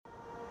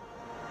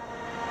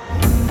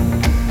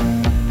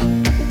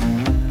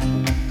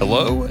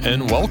Hello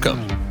and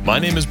welcome. My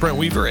name is Brent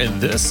Weaver,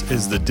 and this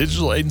is the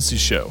Digital Agency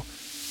Show,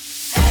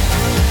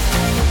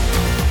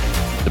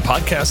 the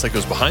podcast that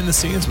goes behind the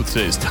scenes with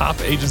today's top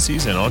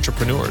agencies and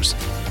entrepreneurs.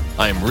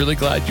 I am really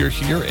glad you're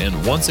here,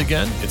 and once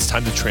again, it's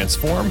time to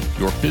transform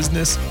your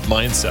business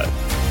mindset.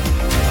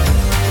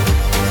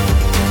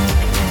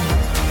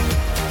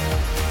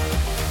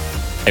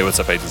 Hey, what's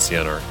up, agency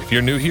owner? If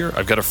you're new here,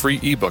 I've got a free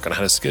ebook on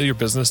how to scale your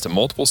business to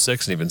multiple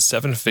 6 and even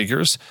 7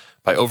 figures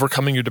by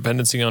overcoming your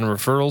dependency on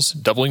referrals,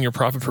 doubling your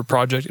profit per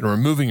project, and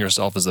removing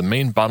yourself as the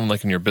main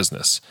bottleneck in your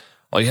business.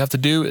 All you have to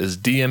do is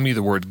DM me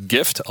the word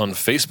gift on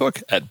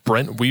Facebook at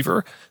Brent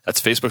Weaver.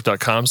 That's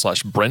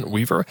facebook.com/Brent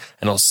Weaver,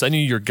 and I'll send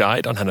you your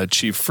guide on how to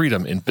achieve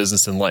freedom in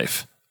business and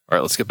life. All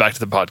right, let's get back to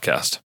the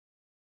podcast.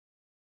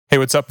 Hey,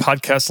 what's up,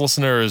 podcast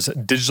listeners,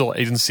 digital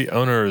agency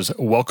owners?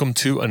 Welcome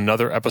to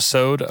another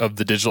episode of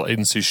the Digital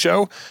Agency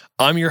Show.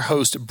 I'm your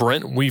host,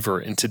 Brent Weaver,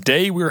 and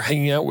today we're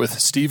hanging out with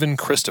Stephen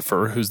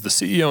Christopher, who's the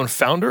CEO and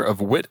founder of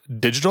Wit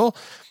Digital.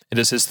 It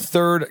is his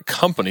third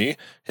company,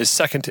 his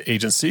second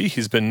agency.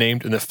 He's been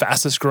named in the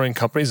fastest growing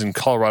companies in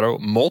Colorado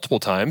multiple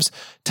times,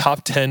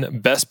 top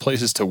 10 best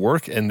places to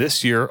work, and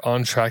this year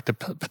on track to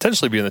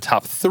potentially be in the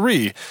top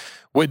 3.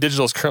 Wit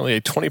Digital is currently a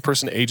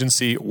 20-person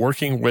agency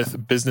working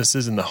with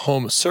businesses in the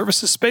home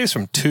services space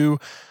from 2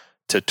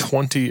 to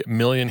 20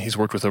 million. He's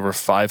worked with over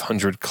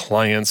 500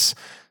 clients.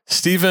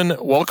 Stephen,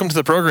 welcome to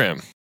the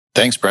program.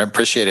 Thanks, Brent.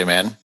 Appreciate it,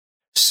 man.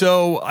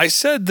 So I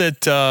said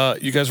that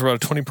you guys are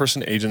about a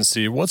 20-person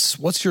agency.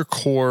 What's your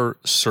core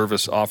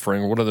service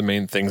offering? What are the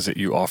main things that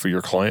you offer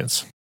your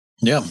clients?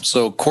 Yeah.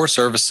 So core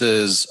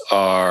services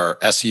are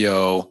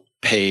SEO,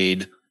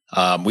 paid.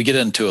 We get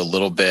into a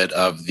little bit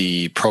of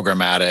the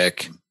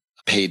programmatic,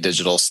 paid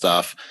digital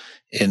stuff,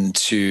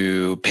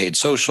 into paid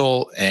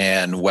social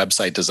and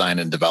website design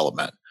and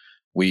development.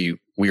 We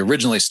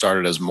originally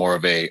started as more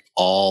of a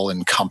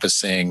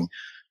all-encompassing,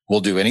 we'll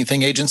do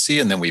anything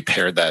agency, and then we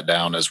pared that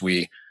down as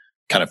we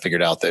kind of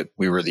figured out that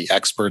we were the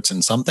experts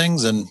in some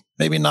things and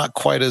maybe not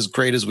quite as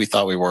great as we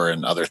thought we were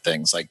in other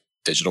things like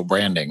digital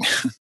branding.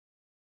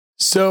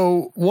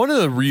 So one of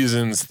the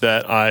reasons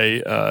that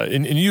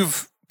and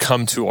you've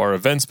come to our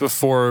events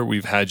before,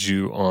 we've had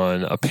you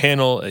on a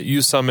panel at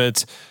U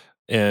Summit,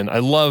 and I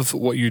love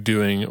what you're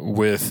doing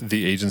with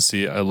the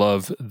agency. I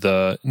love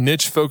the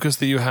niche focus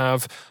that you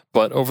have.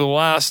 But over the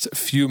last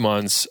few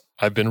months,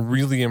 I've been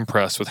really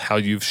impressed with how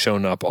you've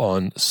shown up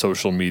on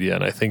social media.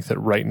 And I think that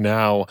right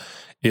now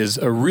is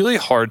a really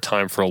hard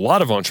time for a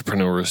lot of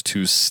entrepreneurs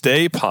to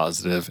stay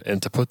positive and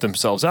to put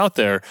themselves out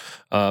there.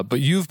 But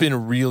you've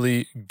been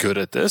really good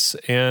at this.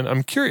 And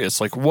I'm curious,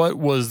 what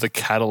was the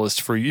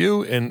catalyst for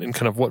you and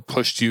kind of what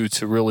pushed you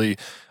to really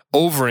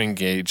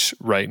over-engage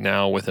right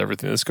now with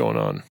everything that's going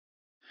on?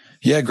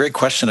 Yeah, great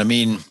question. I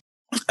mean,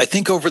 I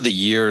think over the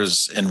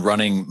years in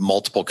running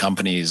multiple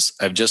companies,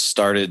 I've just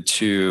started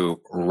to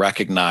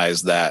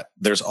recognize that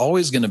there's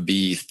always going to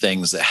be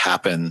things that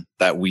happen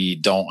that we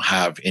don't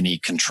have any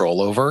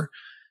control over.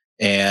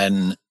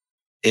 And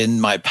in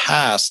my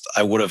past,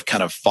 I would have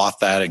kind of fought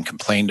that and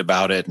complained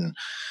about it and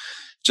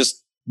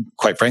just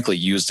quite frankly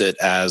used it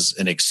as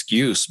an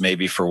excuse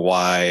maybe for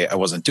why I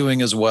wasn't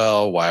doing as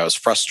well, why I was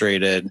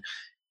frustrated.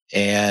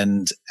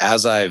 And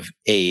as I've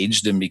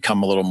aged and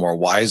become a little more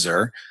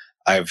wiser,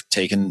 I've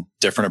taken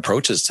different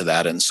approaches to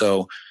that. And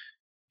so,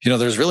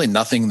 there's really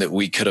nothing that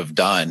we could have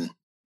done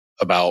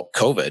about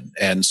COVID.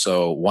 And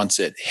so once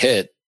it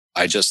hit,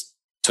 I just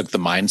took the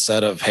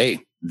mindset of, hey,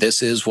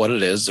 this is what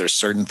it is. There's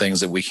certain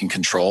things that we can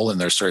control and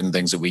there's certain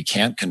things that we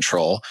can't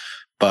control.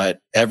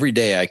 But every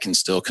day I can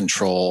still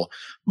control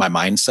my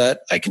mindset.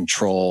 I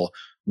control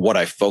what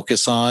I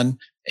focus on.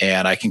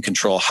 And I can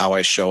control how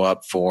I show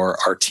up for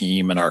our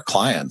team and our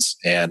clients.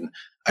 And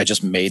I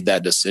just made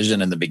that decision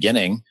in the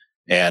beginning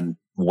and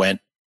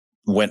went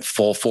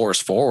full force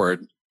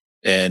forward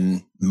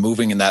and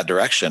moving in that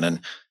direction.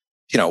 And,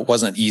 it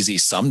wasn't easy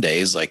some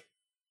days. I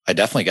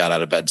definitely got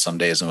out of bed some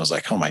days and was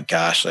like, oh my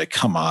gosh,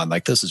 come on,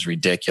 this is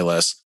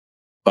ridiculous.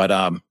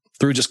 But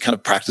through just kind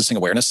of practicing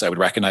awareness, I would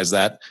recognize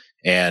that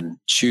and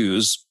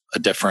choose a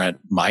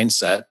different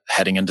mindset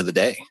heading into the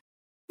day.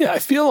 Yeah, I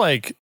feel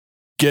like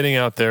getting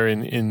out there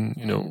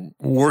and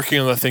working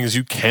on the things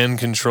you can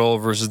control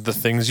versus the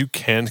things you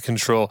can't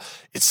control.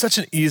 It's such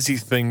an easy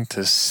thing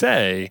to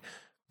say,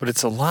 but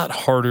it's a lot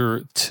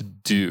harder to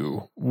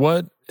do.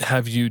 What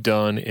have you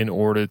done in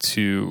order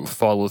to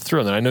follow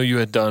through? And I know you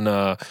had done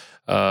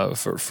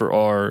for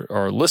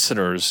our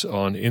listeners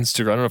on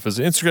Instagram. I don't know if it's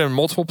Instagram and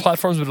multiple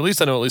platforms, but at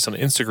least on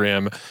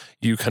Instagram,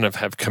 you kind of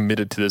have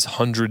committed to this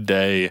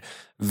 100-day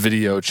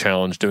video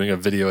challenge, doing a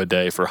video a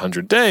day for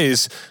 100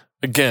 days.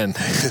 Again,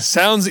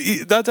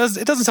 it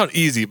doesn't sound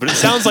easy, but it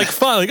sounds like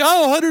fun.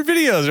 100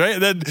 videos, right?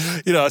 And then,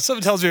 if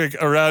someone tells you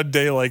around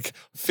day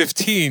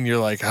 15, you're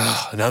like,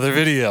 another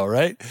video,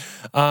 right?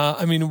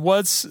 I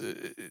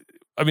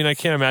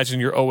can't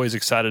imagine you're always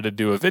excited to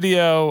do a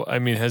video.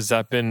 Has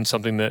that been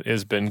something that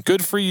has been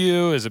good for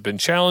you? Has it been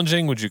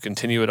challenging? Would you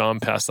continue it on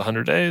past the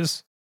 100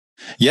 days?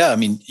 Yeah, I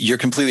mean, you're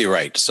completely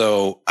right.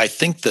 So I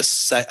think I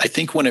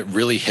think when it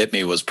really hit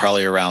me was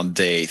probably around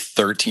day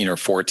 13 or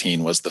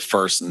 14 was the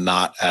first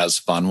not as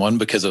fun one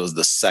because it was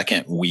the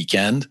second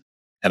weekend.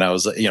 And I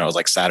was, it was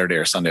like Saturday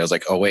or Sunday. I was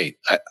like, oh wait,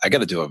 I got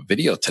to do a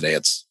video today.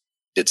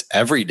 It's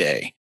every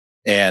day.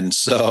 And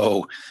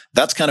so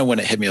that's kind of when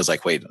it hit me. I was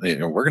like, wait,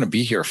 we're going to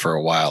be here for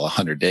a while,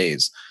 100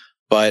 days.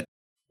 But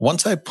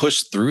once I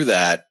pushed through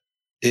that,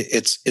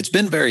 it's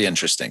been very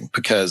interesting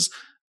because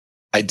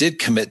I did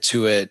commit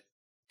to it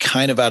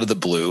kind of out of the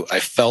blue. I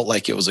felt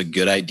like it was a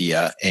good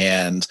idea.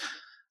 And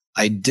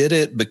I did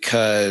it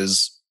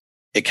because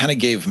it kind of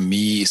gave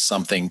me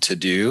something to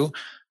do,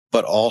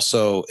 but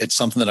also it's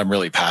something that I'm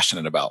really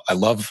passionate about. I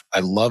love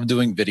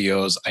doing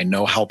videos. I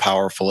know how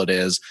powerful it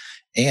is.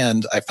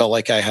 And I felt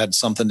like I had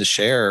something to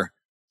share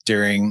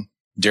during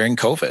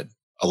COVID.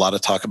 A lot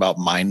of talk about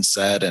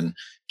mindset and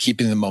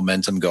keeping the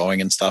momentum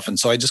going and stuff. And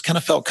so I just kind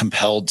of felt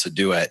compelled to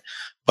do it.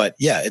 But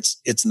yeah,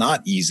 it's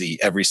not easy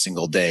every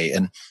single day.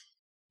 And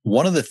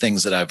one of the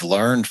things that I've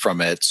learned from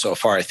it so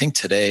far, I think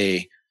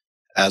today,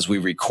 as we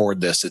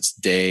record this, it's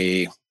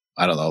day,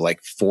 I don't know,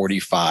 like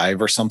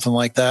 45 or something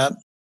like that.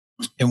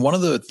 And one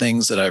of the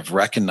things that I've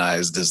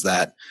recognized is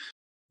that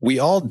we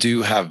all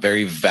do have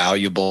very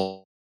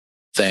valuable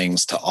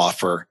things to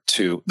offer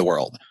to the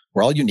world.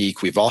 We're all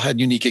unique. We've all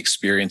had unique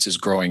experiences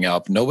growing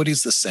up.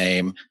 Nobody's the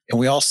same. And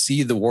we all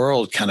see the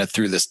world kind of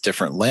through this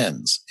different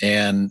lens.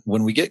 And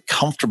when we get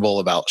comfortable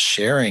about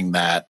sharing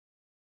that,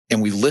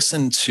 and we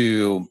listen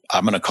to,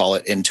 I'm going to call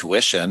it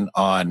intuition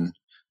on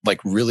like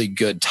really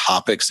good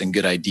topics and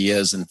good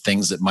ideas and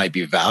things that might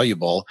be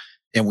valuable.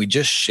 And we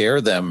just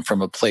share them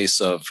from a place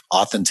of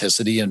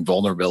authenticity and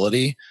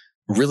vulnerability.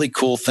 Really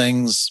cool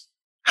things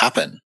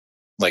happen.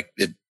 Like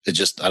it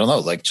just, I don't know,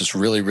 like just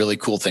really, really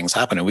cool things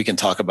happen. And we can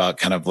talk about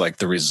kind of like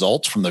the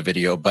results from the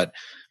video. But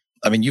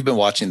I mean, you've been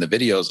watching the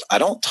videos. I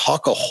don't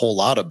talk a whole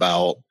lot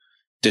about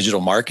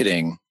digital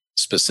marketing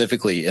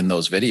specifically in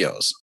those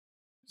videos.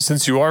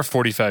 Since you are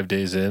 45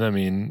 days in, I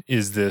mean,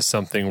 is this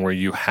something where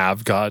you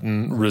have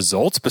gotten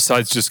results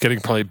besides just getting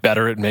probably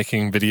better at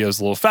making videos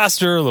a little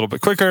faster, a little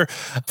bit quicker?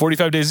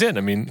 45 days in,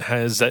 I mean,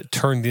 has that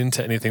turned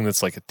into anything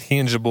that's like a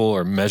tangible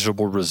or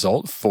measurable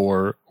result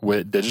for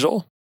Wit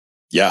Digital?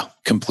 Yeah,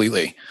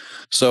 completely.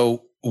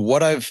 So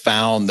what I've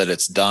found that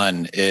it's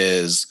done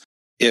is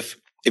if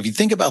you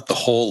think about the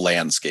whole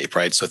landscape,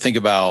 right? So think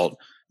about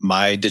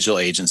my digital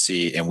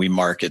agency and we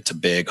market to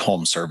big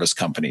home service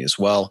companies.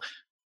 Well,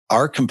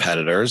 our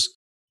competitors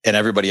and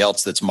everybody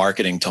else that's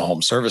marketing to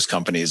home service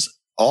companies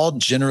all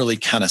generally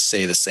kind of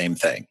say the same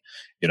thing.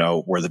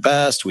 We're the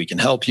best. We can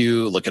help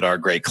you. Look at our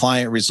great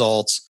client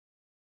results.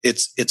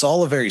 It's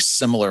all a very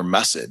similar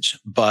message.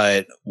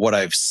 But what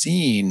I've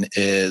seen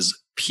is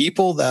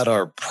people that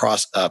are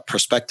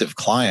prospective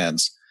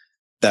clients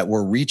that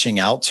we're reaching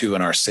out to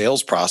in our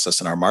sales process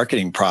and our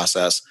marketing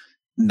process,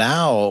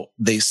 now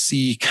they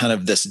see kind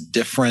of this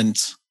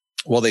different,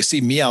 well, they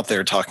see me out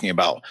there talking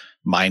about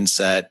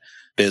mindset,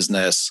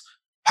 business,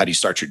 how do you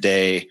start your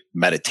day,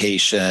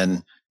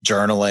 meditation,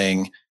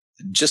 journaling,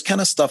 just kind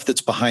of stuff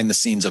that's behind the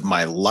scenes of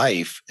my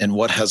life and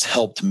what has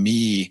helped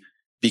me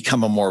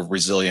become a more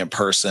resilient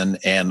person,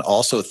 and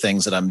also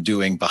things that I'm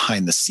doing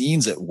behind the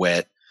scenes at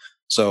Wit.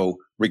 So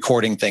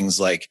recording things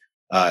like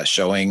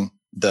showing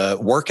the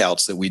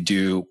workouts that we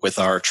do with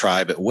our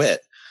tribe at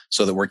Wit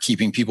so that we're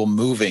keeping people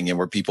moving and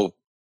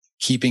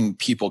keeping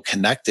people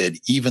connected,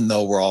 even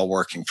though we're all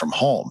working from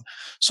home.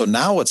 So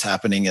now what's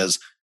happening is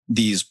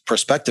these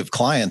prospective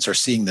clients are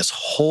seeing this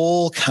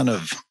whole kind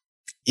of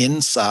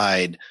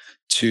inside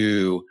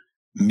to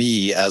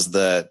me as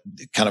the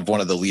kind of one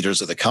of the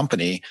leaders of the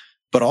company,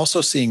 but also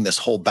seeing this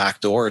whole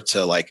back door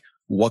to like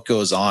what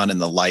goes on in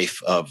the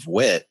life of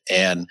Wit.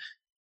 And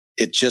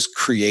it just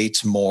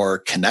creates more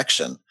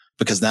connection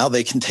because now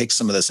they can take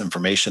some of this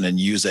information and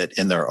use it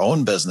in their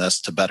own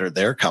business to better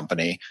their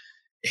company.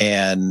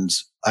 And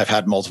I've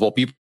had multiple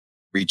people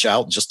reach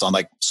out just on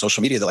like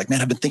social media. They're like,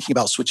 man, I've been thinking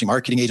about switching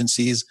marketing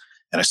agencies.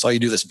 And I saw you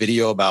do this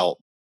video about,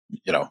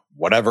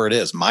 whatever it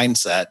is,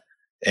 mindset.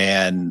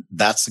 And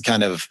that's the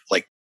kind of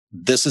like,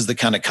 this is the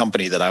kind of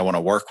company that I want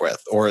to work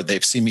with. Or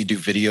they've seen me do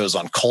videos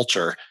on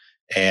culture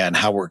and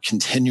how we're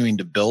continuing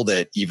to build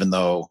it, even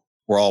though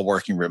we're all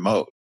working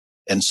remote.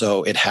 And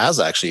so it has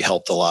actually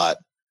helped a lot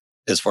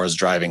as far as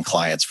driving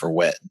clients for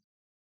Wit.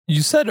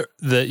 You said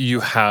that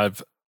you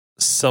have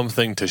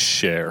something to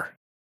share.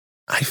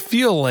 I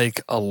feel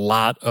like a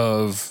lot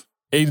of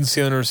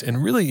agency owners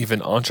and really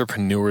even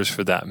entrepreneurs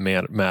for that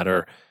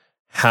matter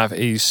have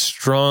a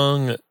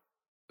strong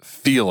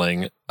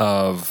feeling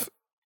of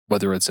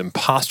whether it's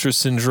imposter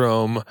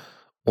syndrome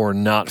or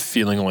not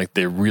feeling like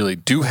they really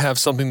do have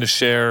something to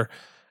share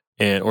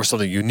or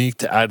something unique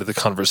to add to the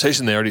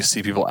conversation. They already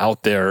see people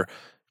out there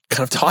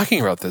kind of talking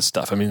about this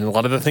stuff. I mean, a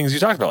lot of the things you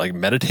talked about, like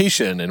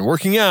meditation and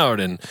working out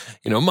and,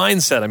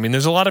 mindset. I mean,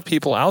 there's a lot of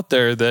people out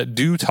there that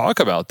do talk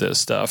about this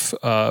stuff,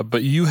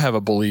 but you have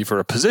a belief or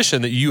a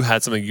position that you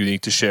had something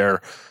unique to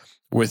share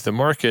with the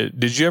market.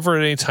 Did you ever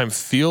at any time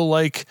feel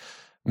like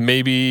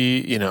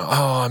maybe,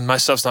 oh, my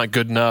stuff's not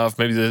good enough.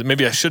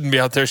 Maybe I shouldn't be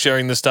out there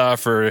sharing this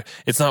stuff, or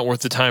it's not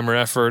worth the time or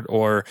effort,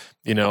 or,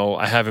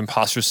 I have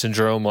imposter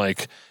syndrome.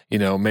 Like,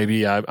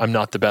 maybe I'm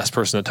not the best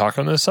person to talk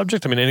on this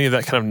subject. I mean, any of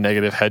that kind of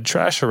negative head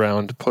trash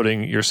around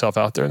putting yourself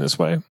out there in this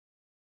way?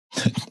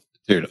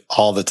 Dude,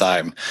 all the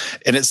time.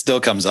 And it still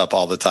comes up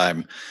all the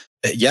time.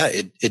 Yeah,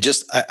 it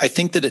just, I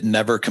think that it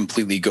never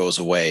completely goes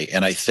away.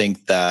 And I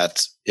think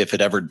that if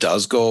it ever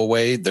does go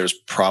away, there's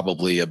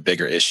probably a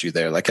bigger issue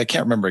there. Like, I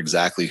can't remember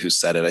exactly who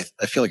said it.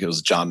 I feel like it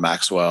was John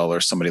Maxwell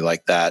or somebody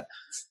like that.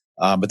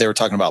 But they were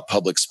talking about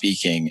public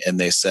speaking, and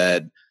they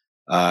said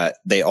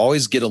they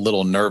always get a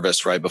little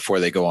nervous right before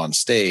they go on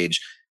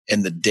stage.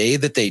 And the day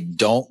that they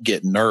don't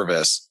get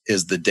nervous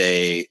is the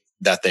day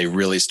that they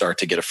really start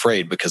to get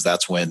afraid, because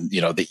that's when,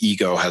 the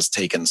ego has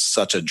taken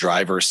such a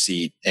driver's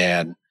seat,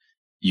 and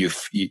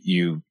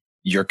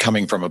you're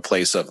coming from a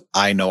place of,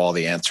 I know all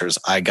the answers.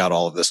 I got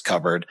all of this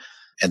covered.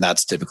 And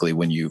that's typically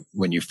when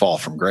you fall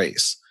from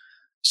grace.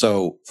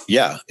 So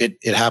yeah,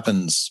 it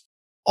happens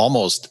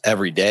almost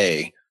every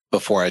day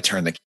before I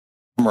turn the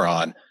camera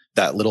on.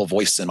 That little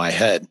voice in my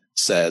head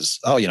says,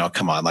 oh,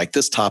 come on, like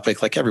this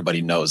topic, like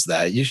everybody knows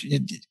that you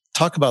should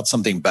talk about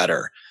something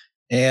better.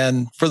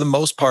 And for the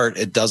most part,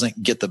 it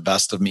doesn't get the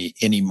best of me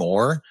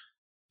anymore.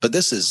 But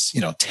this is,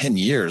 10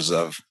 years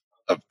of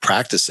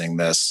practicing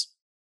this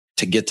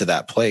to get to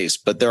that place.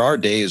 But there are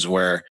days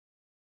where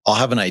I'll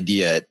have an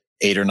idea at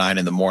 8 or 9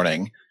 in the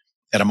morning,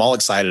 and I'm all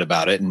excited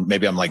about it. And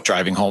maybe I'm like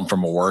driving home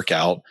from a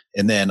workout,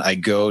 and then I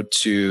go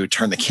to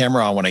turn the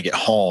camera on when I get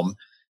home,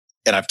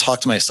 and I've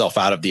talked myself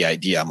out of the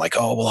idea. I'm like,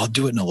 oh, well, I'll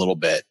do it in a little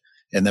bit.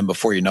 And then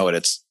before you know it,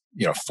 it's,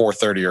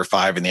 4:30 or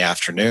 5 in the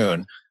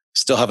afternoon,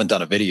 still haven't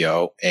done a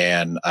video.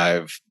 And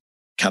I've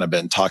kind of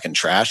been talking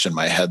trash in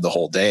my head the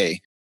whole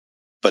day.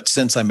 But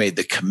since I made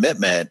the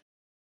commitment,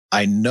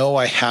 I know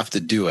I have to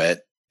do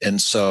it. And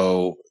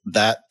so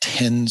that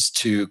tends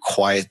to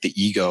quiet the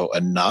ego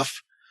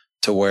enough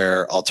to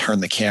where I'll turn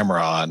the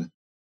camera on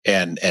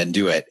and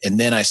do it. And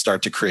then I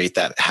start to create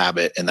that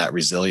habit and that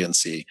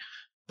resiliency.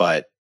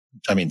 But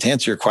I mean, to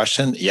answer your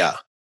question, yeah,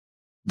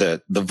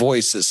 the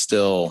voice is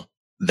still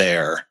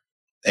there,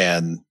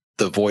 and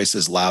the voice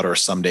is louder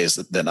some days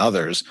than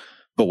others.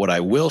 But what I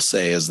will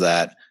say is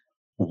that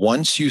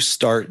once you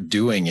start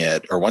doing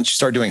it, or once you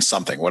start doing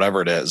something,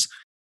 whatever it is,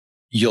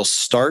 you'll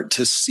start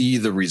to see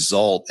the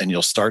result, and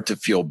you'll start to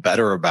feel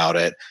better about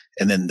it.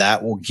 And then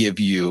that will give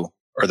you,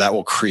 or that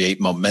will create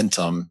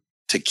momentum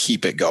to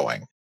keep it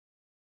going.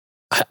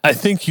 I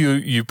think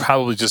you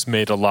probably just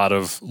made a lot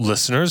of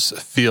listeners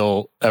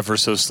feel ever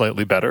so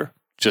slightly better.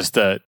 Just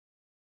that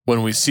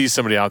when we see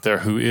somebody out there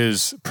who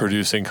is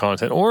producing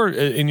content, or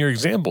in your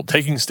example,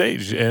 taking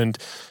stage, and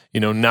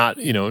not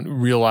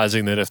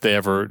realizing that if they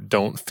ever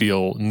don't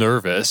feel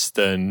nervous,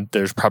 then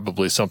there's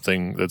probably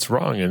something that's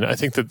wrong. And I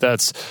think that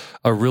that's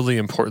a really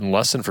important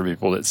lesson for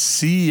people that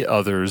see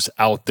others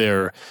out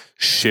there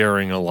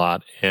sharing a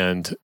lot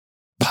and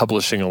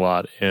publishing a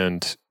lot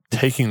and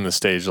taking the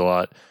stage a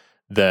lot,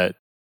 that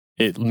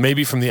it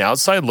maybe from the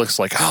outside looks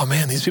like, oh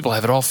man, these people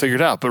have it all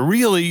figured out. But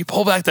really, you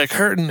pull back that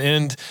curtain,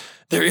 and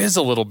there is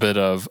a little bit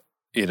of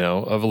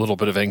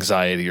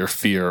anxiety or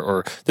fear,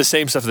 or the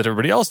same stuff that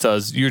everybody else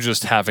does. You're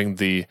just having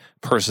the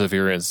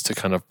perseverance to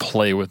kind of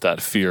play with that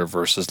fear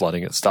versus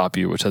letting it stop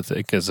you, which I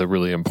think is a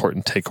really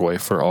important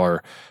takeaway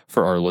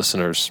for our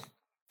listeners.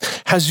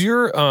 Has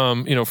your,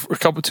 a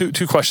couple,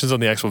 two questions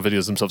on the actual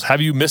videos themselves.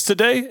 Have you missed a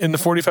day in the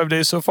 45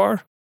 days so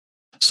far?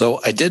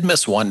 So I did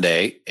miss one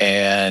day,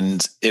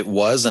 and it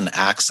was an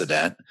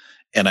accident,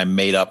 and I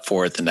made up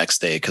for it the next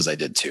day because I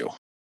did two.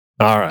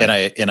 All right.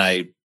 I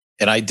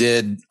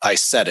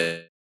said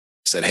it.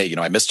 I said, hey,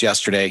 I missed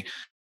yesterday.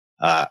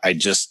 I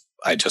just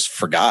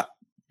forgot.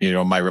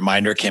 My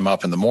reminder came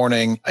up in the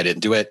morning. I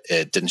didn't do it.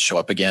 It didn't show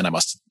up again. I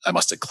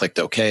must have clicked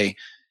okay,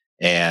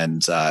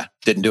 and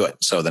didn't do it.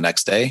 So the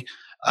next day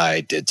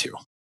I did too.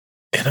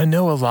 And I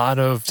know a lot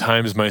of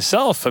times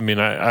myself, I mean,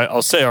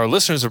 I'll say our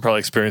listeners have probably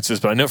experienced this,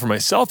 but I know for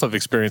myself, I've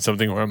experienced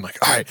something where I'm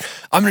like, all right,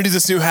 I'm going to do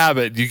this new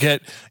habit. You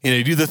get,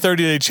 you do the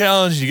 30-day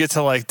challenge, you get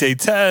to like day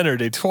 10 or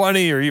day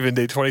 20 or even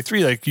day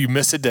 23, like you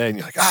miss a day and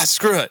you're like,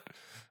 screw it.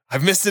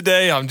 I've missed a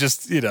day. I'm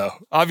just,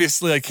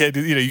 obviously I can't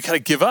do, you kind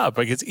of give up.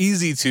 Like it's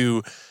easy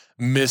to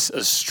miss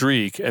a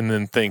streak and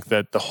then think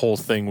that the whole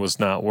thing was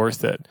not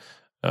worth it.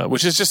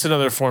 Which is just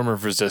another form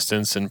of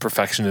resistance and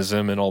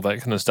perfectionism and all that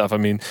kind of stuff. I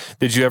mean,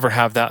 did you ever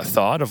have that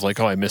thought of like,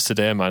 oh, I missed a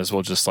day, I might as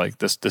well just like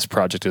this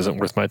project isn't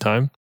worth my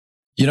time?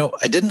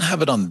 I didn't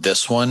have it on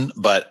this one,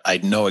 but I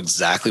know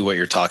exactly what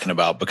you're talking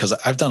about, because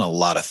I've done a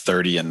lot of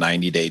 30 and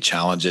 90-day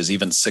challenges,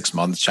 even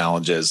 6-month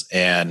challenges,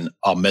 and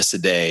I'll miss a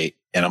day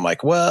and I'm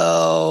like,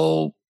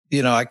 well,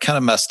 I kind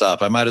of messed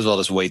up. I might as well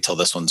just wait till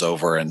this one's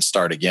over and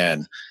start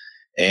again.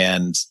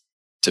 And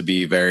to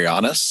be very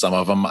honest, some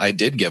of them I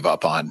did give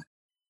up on.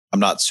 I'm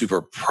not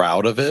super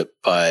proud of it,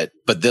 but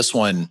this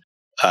one,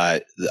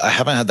 I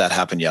haven't had that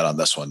happen yet on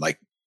this one. Like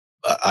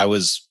I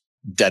was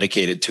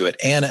dedicated to it,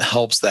 and it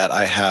helps that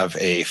I have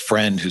a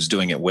friend who's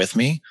doing it with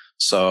me.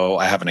 So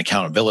I have an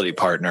accountability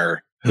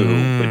partner who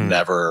would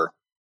never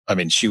I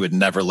mean, she would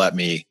never let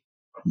me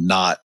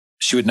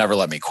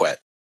quit.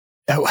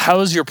 How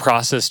has your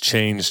process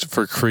changed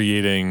for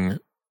creating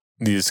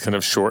these kind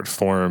of short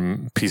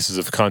form pieces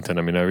of content?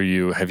 I mean,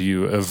 have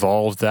you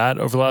evolved that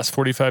over the last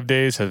 45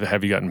 days?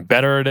 Have you gotten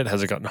better at it?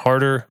 Has it gotten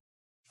harder?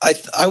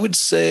 I would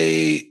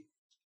say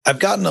I've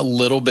gotten a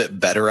little bit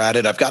better at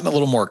it. I've gotten a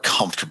little more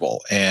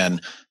comfortable,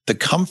 and the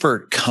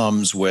comfort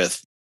comes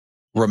with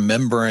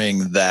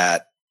remembering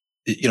that,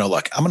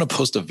 look, I'm going to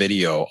post a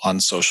video on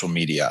social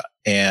media,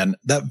 and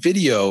that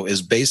video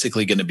is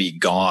basically going to be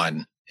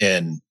gone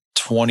in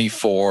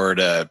 24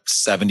 to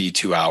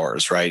 72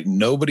 hours, right?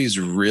 Nobody's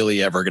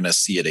really ever going to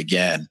see it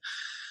again.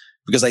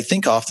 Because I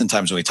think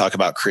oftentimes when we talk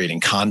about creating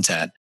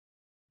content,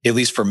 at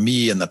least for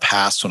me in the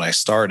past when I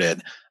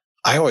started,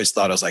 I always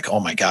thought, I was like, oh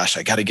my gosh,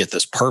 I got to get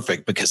this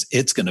perfect because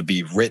it's going to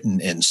be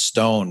written in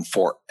stone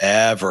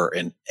forever.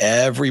 And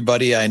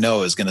everybody I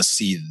know is going to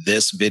see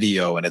this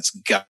video and it's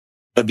got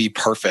to be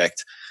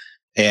perfect.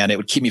 And it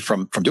would keep me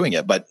from doing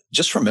it. But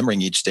just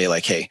remembering each day,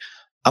 like, hey,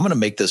 I'm going to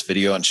make this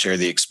video and share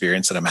the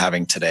experience that I'm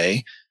having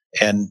today.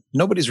 And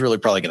nobody's really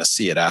probably going to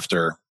see it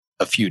after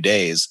a few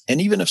days.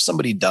 And even if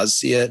somebody does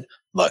see it,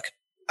 look,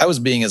 I was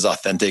being as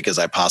authentic as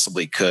I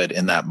possibly could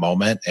in that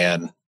moment.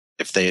 And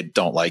if they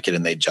don't like it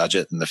and they judge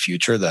it in the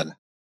future, then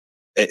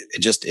it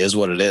just is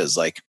what it is.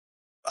 Like,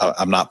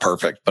 I'm not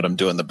perfect, but I'm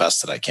doing the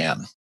best that I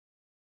can.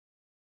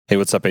 Hey,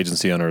 what's up,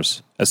 agency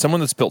owners? As someone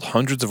that's built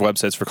hundreds of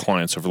websites for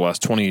clients over the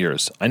last 20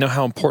 years, I know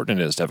how important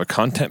it is to have a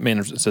content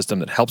management system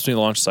that helps me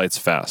launch sites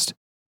fast.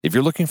 If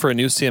you're looking for a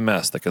new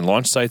CMS that can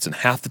launch sites in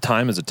half the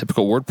time as a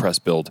typical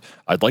WordPress build,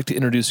 I'd like to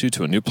introduce you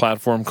to a new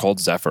platform called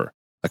Zephyr,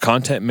 a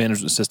content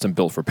management system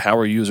built for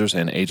power users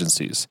and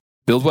agencies.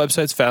 Build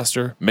websites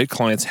faster, make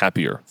clients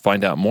happier.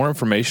 Find out more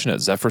information at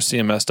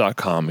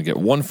zephyrcms.com and get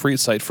one free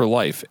site for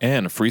life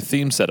and a free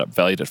theme setup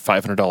valued at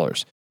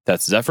 $500.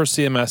 That's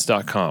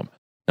zephyrcms.com.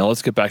 Now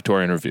let's get back to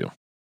our interview.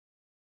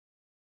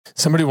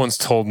 Somebody once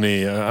told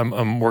me,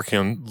 I'm working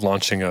on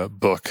launching a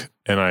book,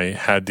 and I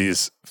had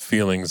these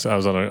feelings. I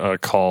was on a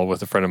call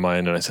with a friend of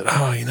mine, and I said,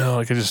 I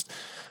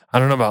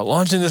don't know about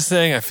launching this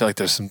thing. I feel like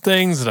there's some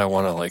things that I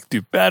want to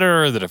do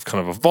better that have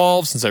kind of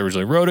evolved since I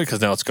originally wrote it,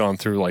 because now it's gone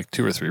through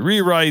 2 or 3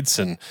 rewrites,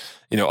 and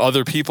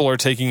other people are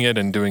taking it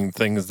and doing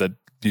things that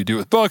you do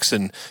with books,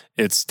 and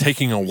it's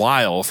taking a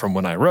while from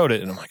when I wrote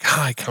it. And I'm like,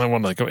 I kind of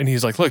want to go. And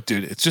he's like, look,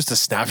 dude, it's just a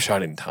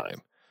snapshot in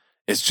time.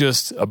 It's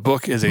just a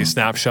book is a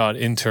snapshot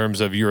in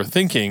terms of your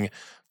thinking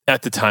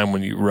at the time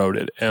when you wrote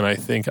it. And I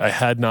think I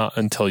had not,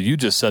 until you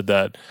just said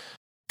that,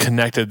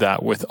 connected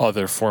that with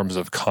other forms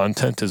of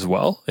content as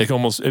well.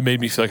 It made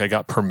me feel like I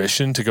got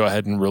permission to go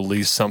ahead and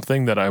release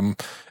something that I'm,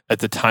 at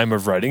the time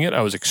of writing it,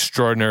 I was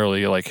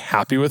extraordinarily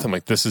happy with. I'm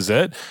like, this is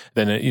it.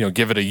 Then,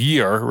 give it a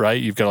year,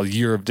 right? You've got a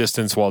year of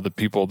distance while the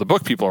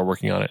book people are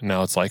working on it. And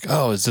now it's like,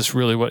 oh, is this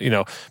really what,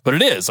 but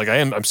it is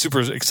I'm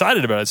super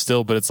excited about it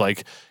still, but it's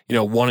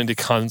wanting to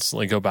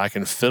constantly go back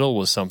and fiddle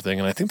with something.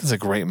 And I think that's a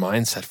great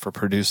mindset for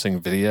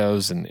producing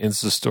videos and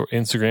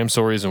Instagram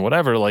stories and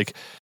whatever.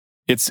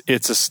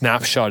 It's a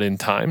snapshot in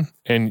time,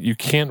 and you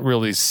can't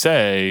really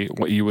say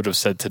what you would have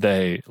said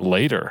today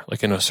later,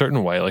 in a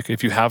certain way.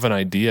 If you have an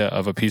idea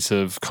of a piece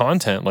of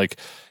content,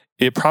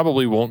 it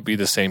probably won't be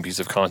the same piece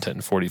of content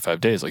in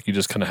 45 days. You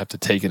just kind of have to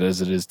take it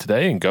as it is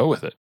today and go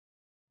with it.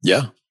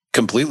 Yeah,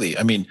 completely.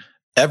 I mean,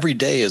 every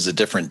day is a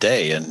different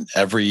day, and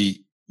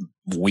every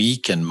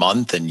week and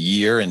month and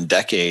year and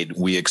decade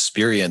we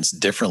experience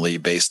differently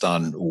based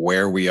on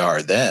where we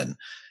are then.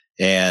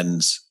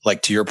 And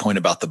to your point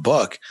about the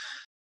book,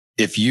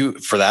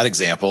 for that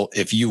example,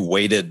 if you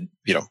waited,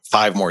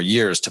 5 more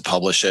years to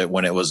publish it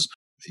when it was,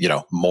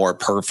 more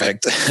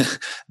perfect,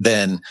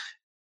 then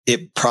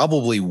it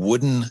probably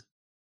wouldn't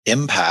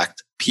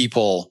impact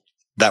people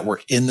that were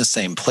in the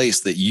same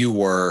place that you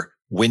were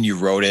when you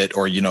wrote it,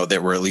 or,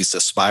 that were at least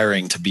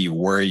aspiring to be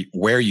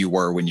where you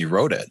were when you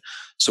wrote it.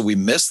 So we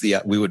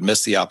would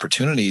miss the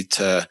opportunity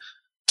to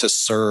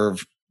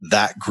serve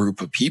that group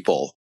of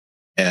people.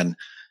 And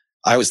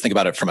I always think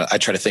about it I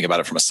try to think about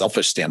it from a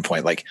selfish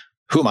standpoint.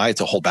 Who am I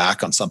to hold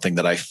back on something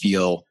that I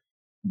feel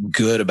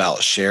good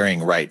about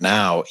sharing right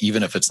now,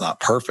 even if it's not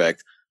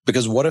perfect?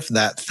 Because what if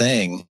that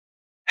thing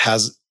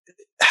has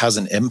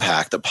an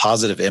impact, a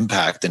positive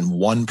impact in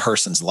one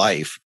person's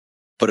life?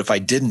 But if I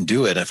didn't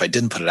do it, if I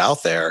didn't put it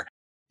out there,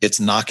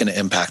 it's not going to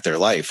impact their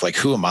life.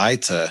 Who am I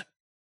to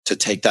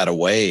take that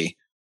away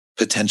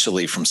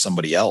potentially from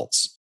somebody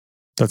else?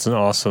 That's an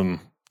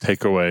awesome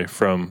takeaway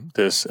from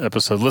this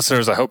episode.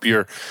 Listeners, I hope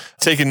you're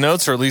taking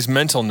notes, or at least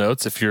mental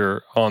notes if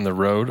you're on the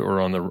road or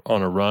on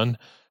a run.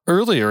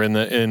 Earlier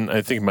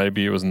I think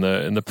it was in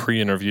the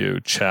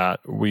pre-interview chat,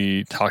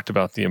 we talked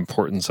about the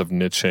importance of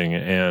niching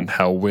and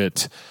how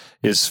Wit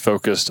is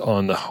focused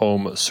on the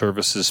home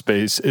services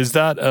space. Is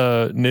that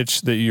a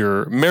niche that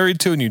you're married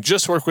to and you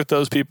just work with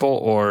those people,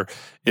 or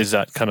is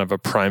that kind of a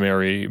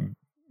primary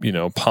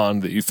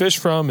pond that you fish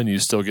from and you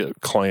still get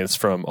clients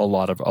from a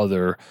lot of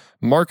other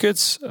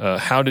markets?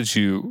 How did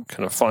you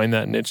kind of find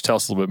that niche? Tell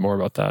us a little bit more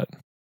about that.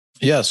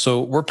 Yeah,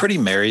 so we're pretty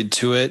married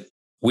to it.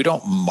 we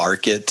don't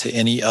market to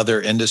any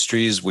other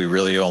industries. We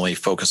really only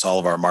focus all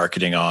of our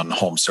marketing on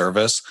home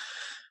service.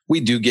 We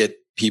do get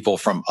people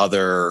from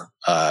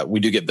we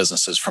do get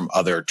businesses from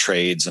other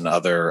trades and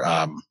other,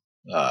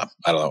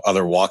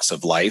 other walks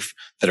of life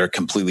that are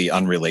completely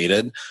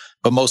unrelated.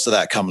 But most of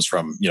that comes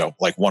from,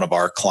 like one of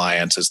our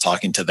clients is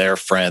talking to their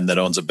friend that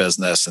owns a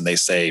business and they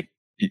say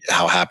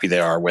how happy they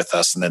are with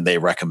us and then they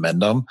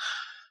recommend them.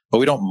 But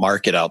we don't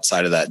market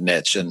outside of that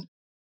niche. And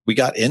we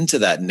got into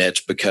that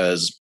niche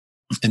because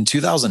in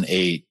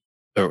 2008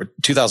 or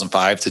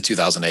 2005 to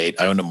 2008,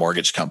 I owned a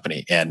mortgage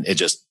company and it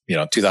just,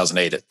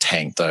 2008, it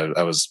tanked.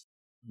 I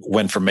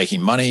went from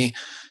making money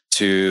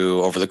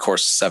to over the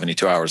course of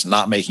 72 hours,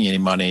 not making any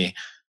money,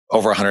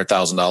 over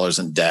 $100,000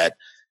 in debt,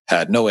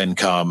 had no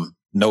income,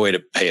 no way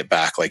to pay it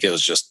back. Like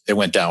it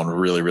went down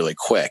really, really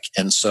quick.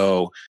 And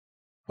so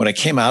when I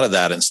came out of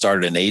that and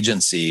started an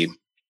agency,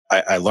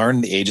 I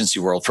learned the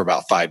agency world for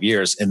about 5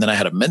 years. And then I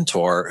had a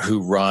mentor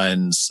who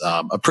runs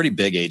a pretty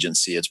big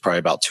agency. It's probably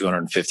about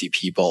 250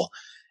 people.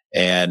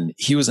 And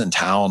he was in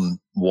town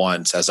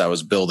once as I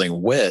was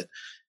building Wit.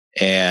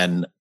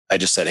 And I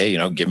just said, hey,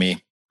 give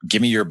me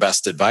your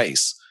best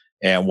advice.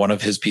 And one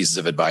of his pieces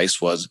of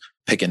advice was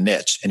pick a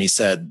niche. And he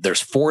said,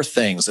 there's 4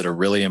 things that are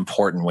really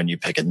important when you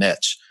pick a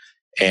niche.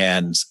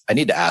 And I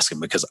need to ask him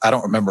because I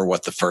don't remember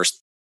what the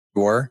first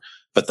were,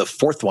 but the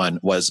 4th one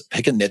was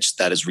pick a niche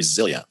that is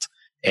resilient.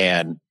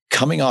 And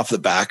coming off the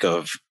back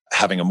of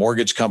having a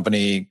mortgage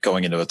company,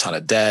 going into a ton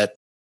of debt,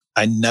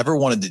 I never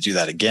wanted to do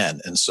that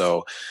again. And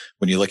so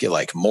when you look at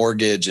like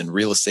mortgage and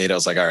real estate, I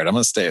was like, all right, I'm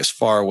going to stay as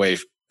far away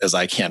as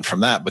I can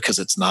from that because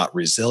it's not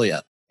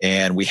resilient.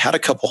 And we had a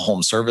couple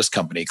home service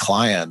company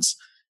clients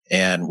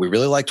and we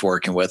really liked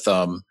working with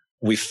them.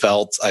 I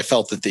felt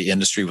that the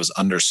industry was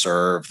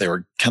underserved. They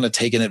were kind of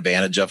taken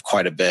advantage of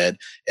quite a bit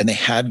and they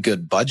had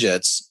good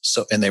budgets.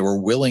 And they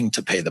were willing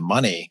to pay the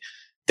money.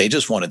 They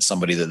just wanted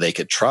somebody that they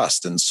could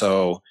trust. And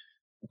so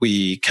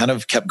we kind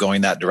of kept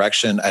going that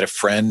direction. I had a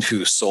friend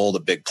who sold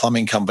a big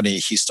plumbing company.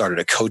 He started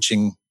a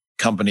coaching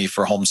company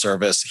for home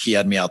service. He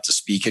had me out to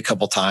speak a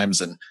couple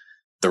times and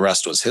the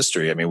rest was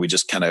history. I mean, we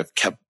just kind of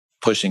kept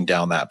pushing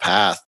down that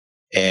path.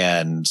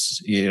 And,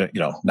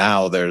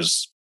 now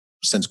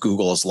since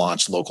Google has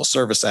launched local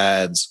service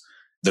ads,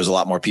 there's a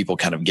lot more people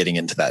kind of getting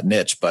into that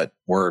niche, but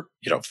we're,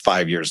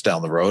 5 years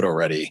down the road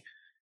already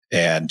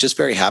and just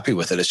very happy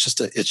with it.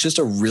 It's just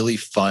a really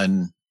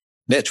fun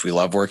niche. We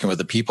love working with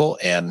the people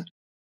and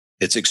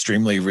it's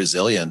extremely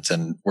resilient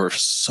and we're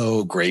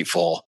so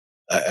grateful.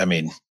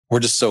 We're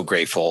just so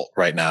grateful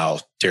right now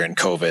during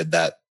COVID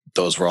that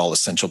those were all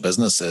essential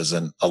businesses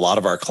and a lot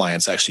of our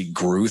clients actually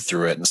grew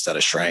through it instead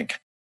of shrank.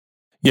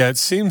 Yeah, it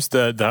seems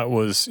that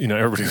was,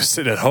 everybody was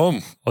sitting at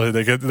home.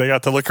 They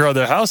got to look around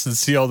their house and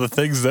see all the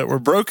things that were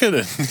broken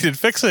and needed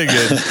fixing. And,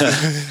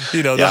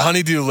 the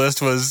honeydew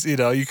list was,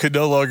 you could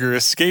no longer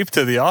escape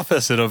to the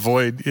office and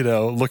avoid,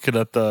 looking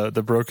at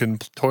the broken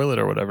toilet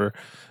or whatever.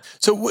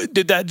 So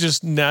did that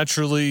just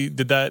naturally,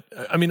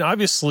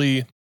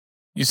 obviously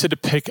you said to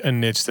pick a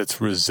niche that's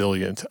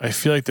resilient. I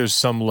feel like there's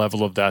some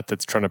level of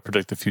that's trying to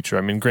predict the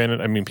future.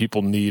 Granted,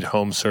 people need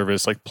home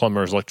service, like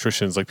plumbers,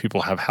 electricians, like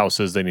people have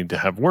houses, they need to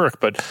have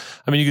work. But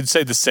you could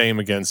say the same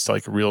against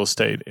like real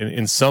estate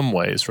in some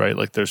ways, right?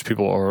 Like there's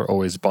people who are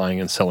always buying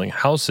and selling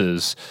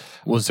houses.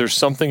 Was there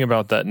something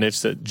about that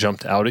niche that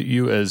jumped out at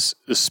you as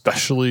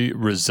especially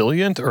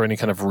resilient or any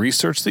kind of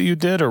research that you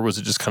did? Or was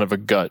it just kind of a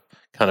gut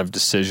kind of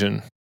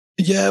decision?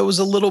 Yeah, it was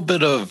a little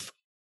bit of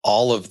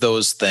all of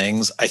those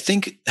things. I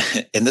think,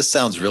 and this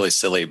sounds really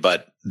silly,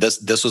 but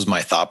this was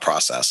my thought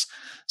process.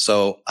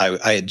 So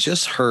I had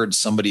just heard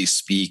somebody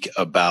speak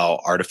about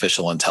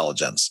artificial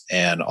intelligence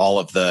and all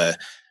of the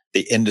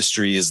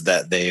industries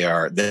that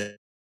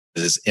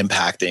is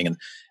impacting and,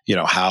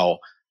 how,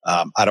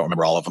 I don't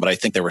remember all of them, but I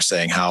think they were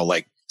saying how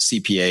like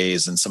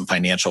CPAs and some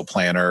financial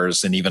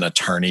planners and even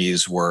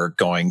attorneys were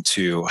going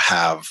to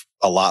have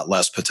a lot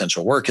less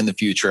potential work in the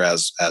future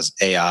as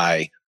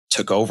AI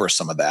took over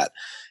some of that.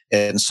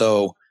 And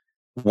so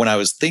when I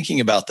was thinking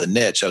about the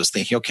niche, I was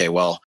thinking, okay,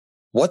 well,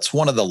 what's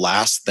one of the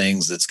last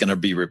things that's going to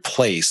be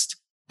replaced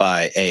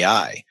by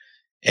AI?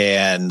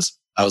 And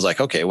I was like,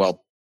 okay,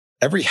 well,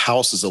 every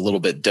house is a little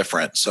bit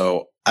different.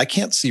 So I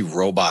can't see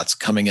robots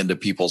coming into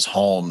people's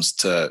homes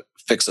to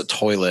fix a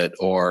toilet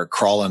or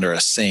crawl under a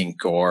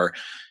sink or,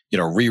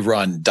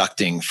 rerun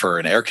ducting for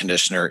an air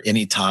conditioner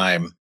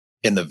anytime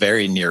in the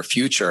very near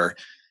future.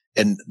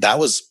 And that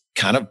was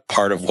kind of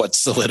part of what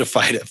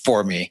solidified it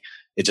for me.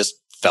 It just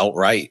felt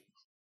right.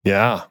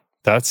 Yeah,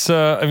 that's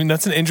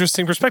that's an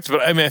interesting perspective.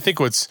 But I think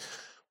what's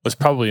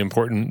probably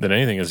important than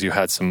anything is you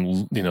had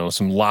some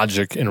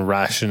logic and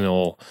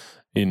rational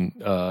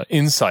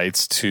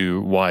insights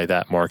to why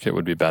that market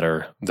would be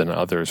better than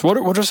others.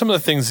 What are some of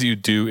the things that you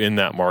do in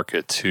that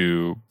market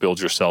to build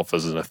yourself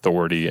as an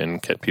authority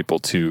and get people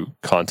to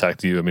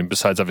contact you?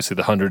 Besides obviously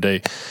the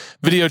 100-day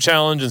video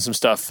challenge and some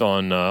stuff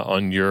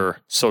on your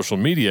social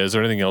media, is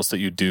there anything else that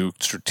you do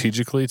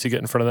strategically to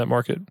get in front of that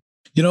market?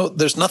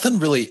 There's nothing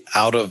really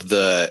out of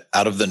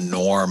the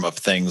norm of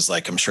things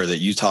like I'm sure that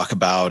you talk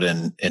about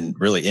and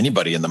really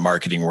anybody in the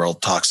marketing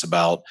world talks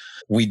about.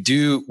 We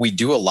do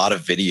a lot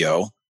of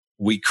video.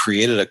 We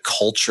created a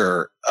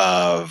culture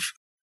of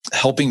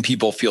helping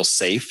people feel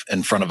safe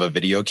in front of a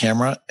video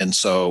camera. And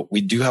so we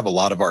do have a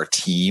lot of our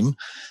team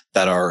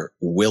that are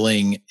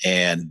willing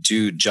and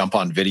do jump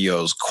on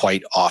videos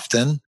quite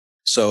often.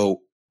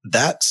 So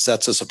that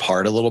sets us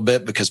apart a little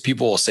bit because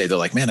people will say, they're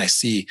like, man, I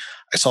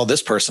saw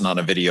this person on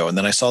a video, and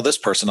then I saw this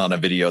person on a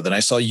video, then I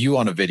saw you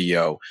on a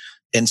video.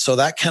 And so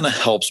that kind of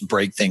helps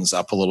break things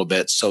up a little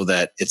bit so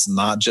that it's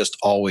not just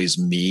always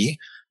me,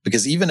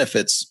 because even if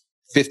it's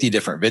 50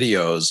 different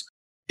videos,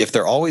 if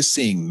they're always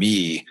seeing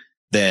me,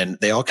 then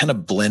they all kind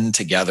of blend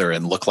together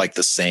and look like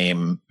the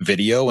same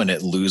video, and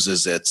it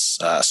loses its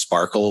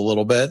sparkle a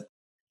little bit.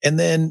 And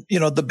then,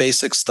 the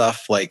basic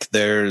stuff like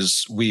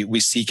we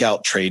seek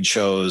out trade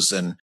shows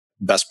and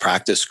best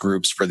practice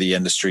groups for the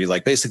industry,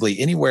 like basically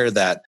anywhere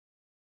that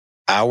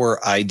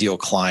our ideal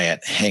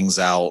client hangs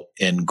out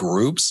in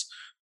groups,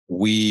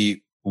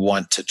 we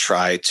want to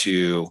try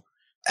to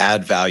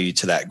add value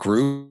to that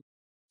group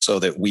so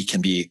that we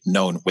can be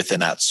known within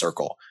that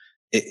circle.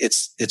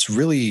 It's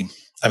really,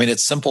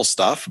 it's simple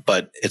stuff,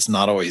 but it's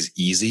not always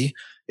easy.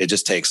 It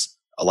just takes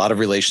a lot of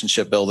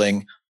relationship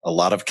building, a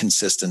lot of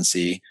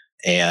consistency,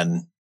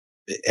 and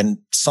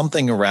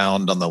something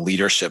around on the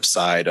leadership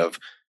side of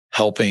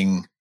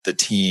helping the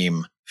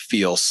team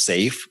feel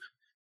safe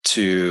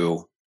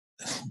to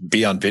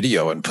be on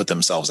video and put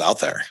themselves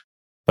out there.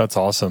 That's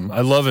awesome.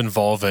 I love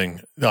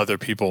involving other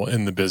people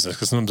in the business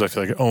because sometimes I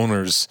feel like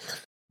owners,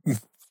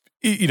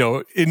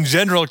 in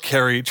general,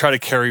 try to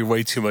carry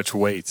way too much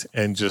weight,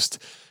 and just,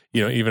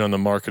 even on the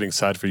marketing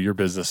side for your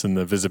business and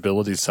the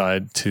visibility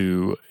side,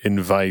 to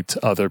invite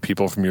other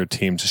people from your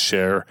team to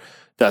share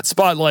that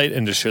spotlight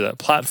and to share that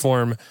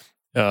platform.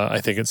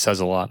 I think it says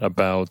a lot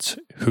about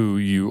who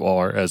you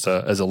are as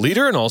a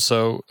leader, and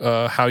also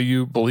how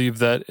you believe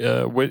that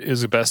Wit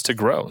is best to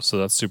grow. So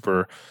that's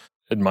super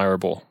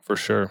admirable for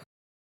sure.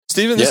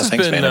 Steven, this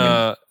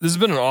has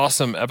been an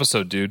awesome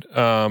episode, dude.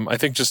 I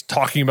think just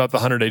talking about the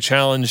 100-day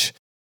challenge,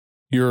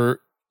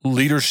 your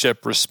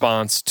leadership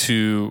response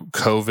to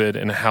COVID,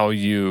 and how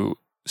you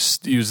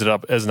use it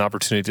up as an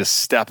opportunity to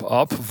step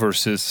up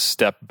versus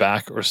step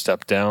back or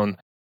step down.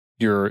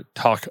 Your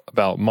talk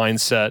about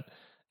mindset,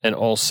 and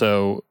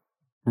also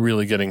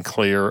really getting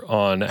clear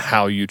on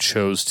how you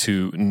chose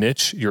to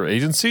niche your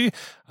agency.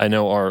 I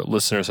know our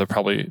listeners have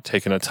probably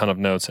taken a ton of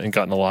notes and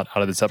gotten a lot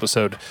out of this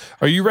episode.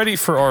 Are you ready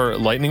for our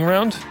lightning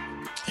round?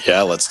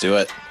 Yeah, let's do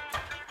it.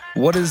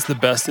 What is the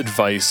best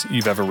advice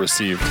you've ever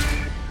received?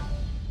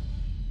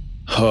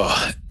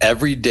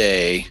 Every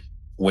day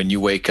when you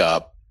wake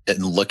up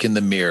and look in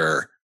the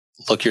mirror,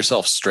 look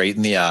yourself straight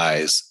in the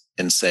eyes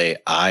and say,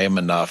 I am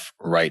enough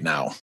right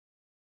now.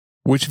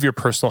 Which of your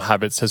personal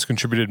habits has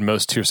contributed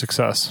most to your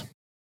success?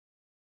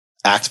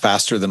 Act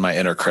faster than my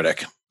inner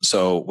critic.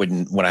 So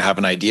when I have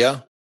an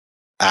idea,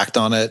 act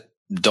on it.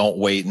 Don't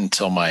wait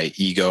until my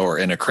ego or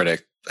inner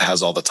critic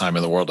has all the time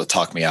in the world to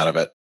talk me out of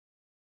it.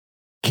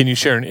 Can you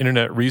share an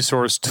internet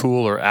resource,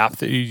 tool, or app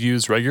that you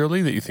use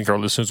regularly that you think our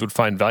listeners would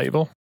find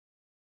valuable?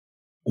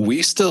 We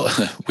like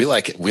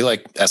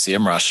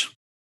SEMrush.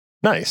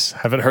 Nice.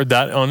 Haven't heard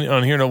that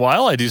on here in a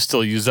while. I do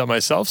still use that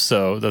myself,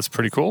 so that's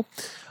pretty cool.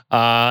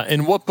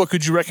 And what book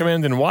would you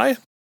recommend, and why?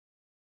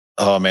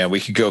 Oh man, we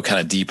could go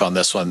kind of deep on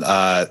this one.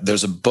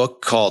 There's a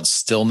book called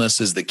Stillness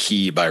is the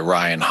Key by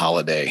Ryan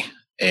Holiday.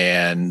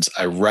 And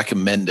I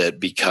recommend it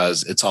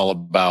because it's all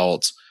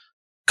about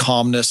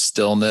calmness,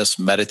 stillness,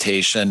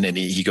 meditation. And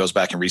he goes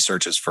back and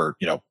researches for,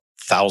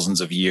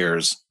 thousands of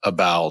years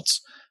about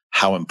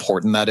how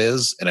important that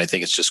is. And I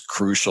think it's just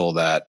crucial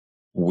that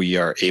we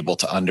are able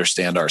to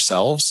understand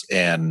ourselves,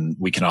 and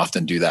we can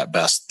often do that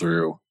best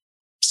through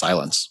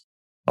silence.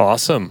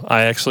 Awesome.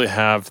 I actually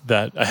have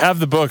that. I have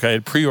the book. I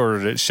had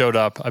pre-ordered it. It showed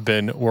up. I've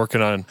been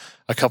working on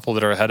a couple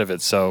that are ahead of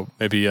it. So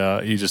maybe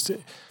you just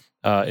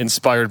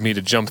inspired me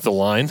to jump the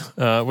line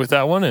with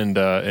that one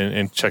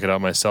and check it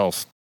out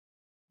myself.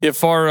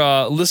 If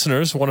our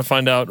listeners want to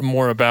find out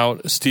more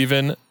about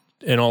Steven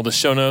and all the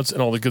show notes and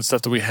all the good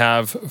stuff that we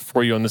have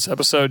for you on this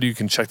episode, you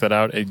can check that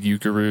out at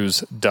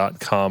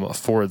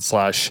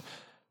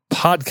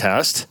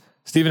yougurus.com/podcast.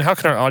 Steven, how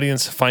can our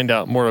audience find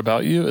out more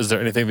about you? Is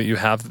there anything that you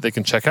have that they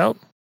can check out?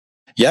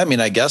 Yeah,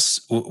 I guess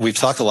we've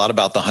talked a lot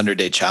about the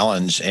 100-day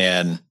challenge,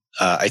 and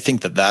I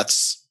think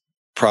that's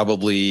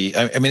probably,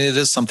 it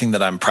is something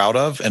that I'm proud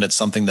of, and it's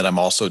something that I'm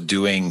also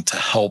doing to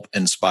help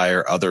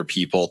inspire other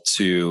people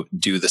to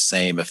do the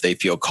same if they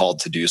feel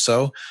called to do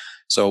so.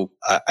 So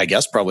I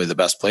guess probably the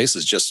best place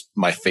is just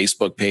my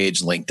Facebook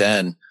page,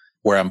 LinkedIn,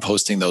 where I'm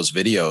posting those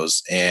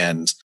videos.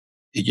 And,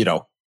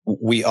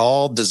 we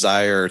all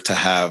desire to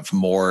have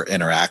more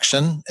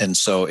interaction. And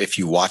so if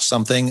you watch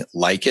something,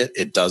 like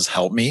it does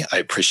help me. I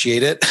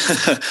appreciate it.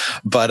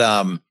 But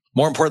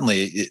more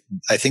importantly,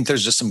 I think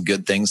there's just some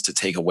good things to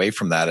take away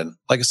from that. And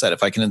like I said,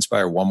 if I can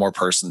inspire one more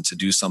person to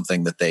do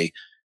something that they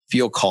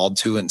feel called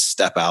to and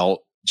step out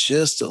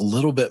just a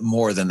little bit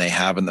more than they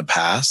have in the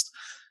past,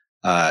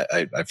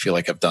 I feel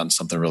like I've done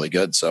something really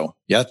good. So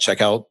yeah,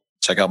 check out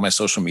my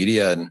social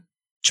media and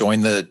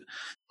join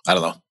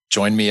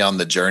me on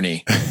the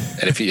journey.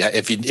 And if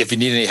you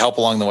need any help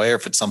along the way, or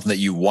if it's something that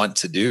you want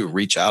to do,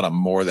 reach out. I'm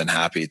more than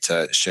happy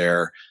to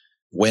share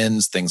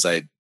wins, things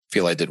I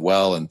feel I did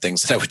well, and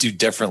things that I would do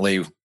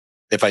differently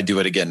if I do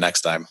it again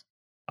next time.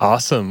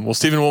 Awesome. Well,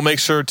 Stephen, we'll make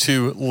sure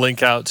to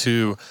link out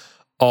to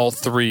all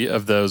 3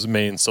 of those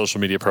main social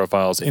media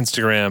profiles,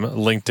 Instagram,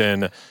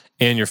 LinkedIn,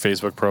 and your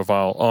Facebook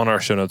profile on our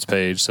show notes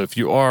page. So if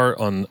you are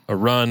on a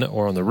run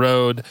or on the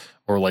road,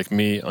 or like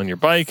me on your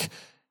bike,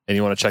 and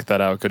you want to check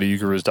that out, go to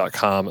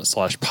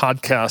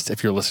ugurus.com/podcast.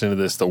 If you're listening to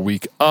this the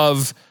week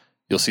of,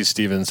 you'll see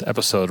Stephen's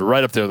episode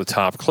right up there at the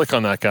top. Click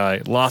on that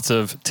guy. Lots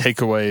of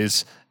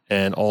takeaways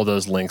and all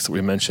those links that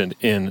we mentioned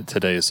in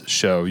today's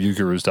show,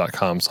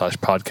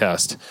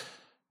 ugurus.com/podcast.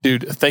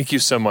 Dude, thank you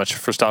so much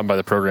for stopping by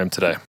the program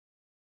today.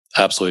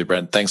 Absolutely,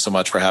 Brent. Thanks so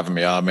much for having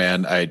me on,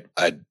 man. I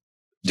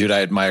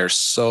admire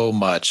so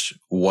much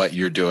what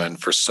you're doing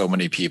for so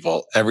many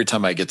people. Every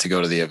time I get to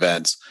go to the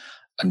events,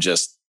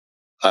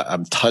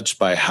 I'm touched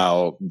by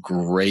how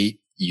great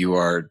you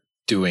are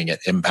doing at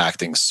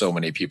impacting so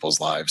many people's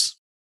lives.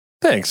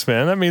 Thanks,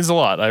 man. That means a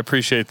lot. I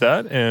appreciate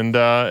that. And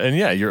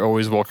yeah, you're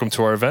always welcome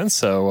to our events.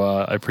 So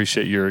I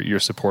appreciate your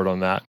support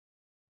on that.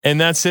 And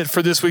that's it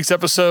for this week's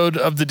episode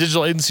of the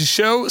Digital Agency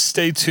Show.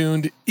 Stay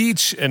tuned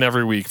each and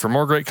every week for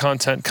more great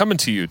content coming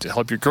to you to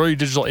help you grow your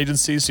digital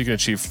agency so you can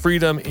achieve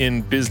freedom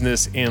in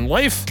business and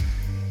life.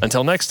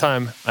 Until next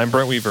time, I'm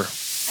Brent Weaver.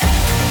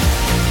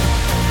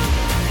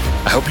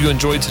 I hope you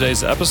enjoyed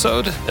today's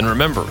episode. And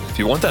remember, if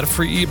you want that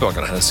free ebook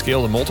on how to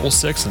scale to multiple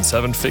 6 and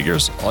 7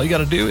 figures, all you got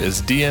to do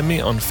is DM me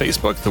on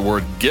Facebook, the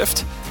word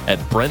gift, at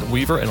Brent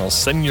Weaver, and I'll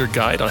send you your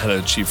guide on how to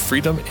achieve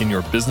freedom in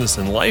your business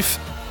and life.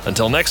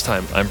 Until next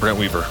time, I'm Brent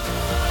Weaver.